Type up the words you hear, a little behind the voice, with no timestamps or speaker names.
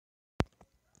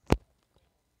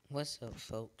What's up,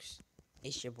 folks?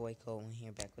 It's your boy Colin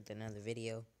here, back with another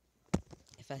video.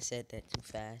 If I said that too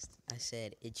fast, I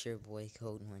said it's your boy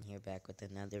Code1 here, back with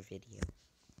another video.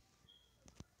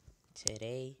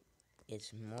 Today,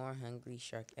 it's more Hungry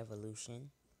Shark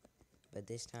Evolution, but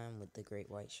this time with the Great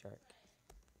White Shark.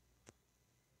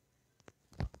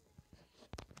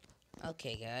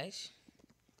 Okay, guys.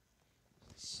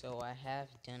 So I have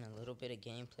done a little bit of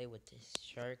gameplay with this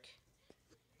shark.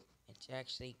 It's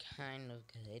actually kind of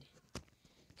good,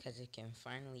 because it can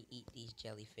finally eat these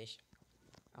jellyfish.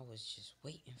 I was just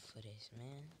waiting for this,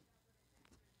 man.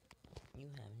 You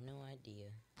have no idea.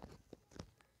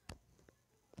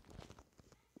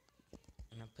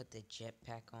 And I put the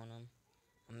jetpack on him.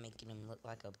 I'm making him look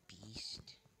like a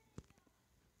beast.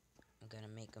 I'm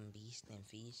gonna make him beast and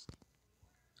feast.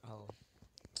 Oh,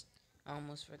 I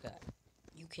almost forgot.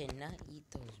 You cannot eat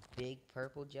those big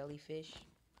purple jellyfish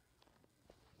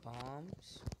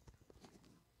bombs,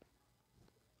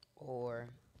 or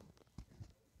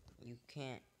you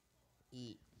can't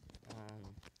eat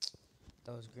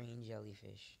those green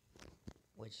jellyfish,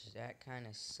 which that kind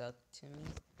of sucked to me.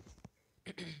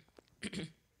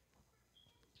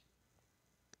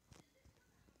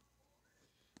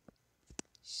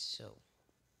 So,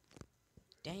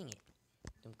 dang it,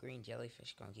 them green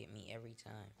jellyfish gonna get me every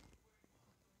time.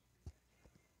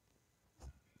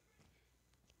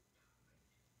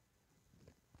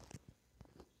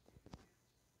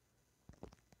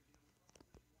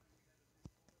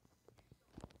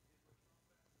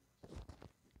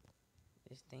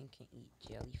 This thing can eat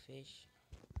jellyfish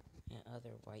and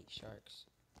other white sharks.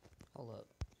 Hold up.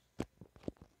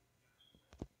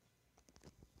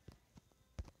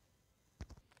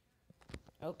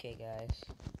 Okay, guys,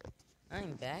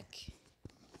 I'm back.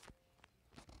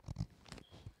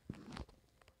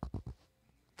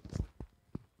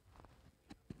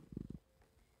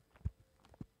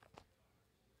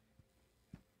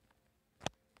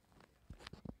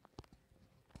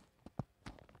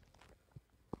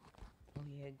 Oh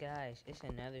yeah, guys, it's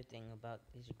another thing about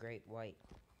this great white.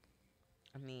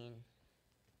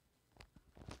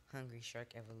 Hungry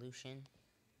Shark Evolution.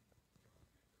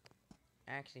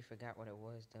 I actually forgot what it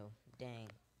was, though. Dang.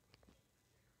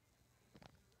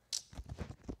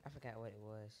 I forgot what it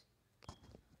was.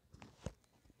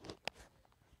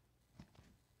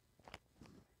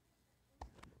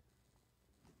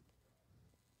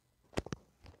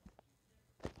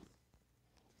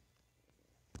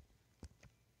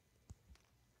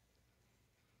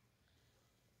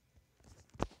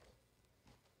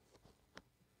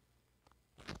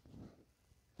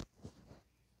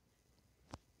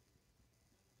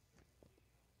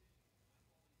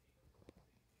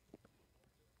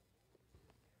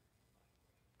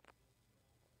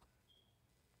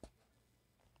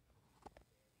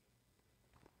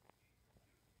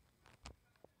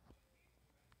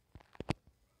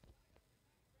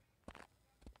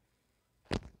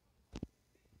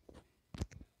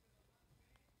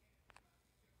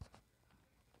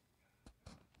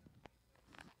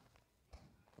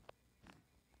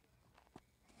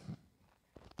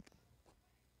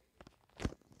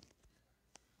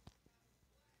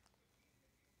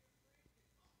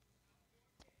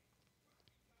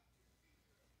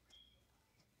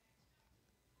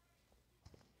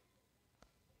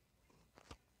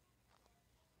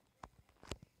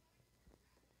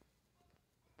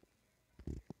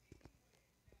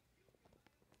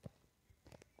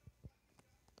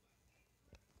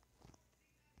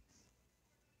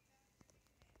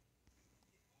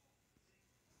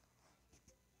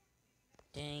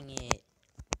 Dang it.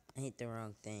 I hit the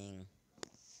wrong thing.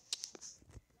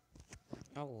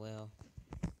 Oh well.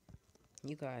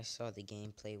 You guys saw the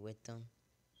gameplay with them.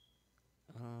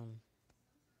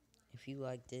 If you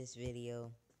like this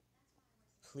video,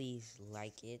 please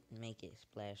like it. Make it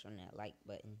splash on that like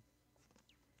button.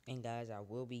 And guys, I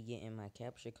will be getting my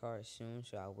capture card soon,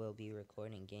 so I will be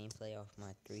recording gameplay off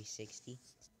my 360.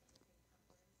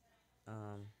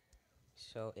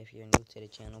 So if you're new to the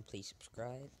channel, please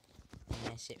subscribe. And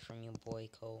that's it from your boy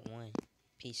Code1.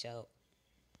 Peace out.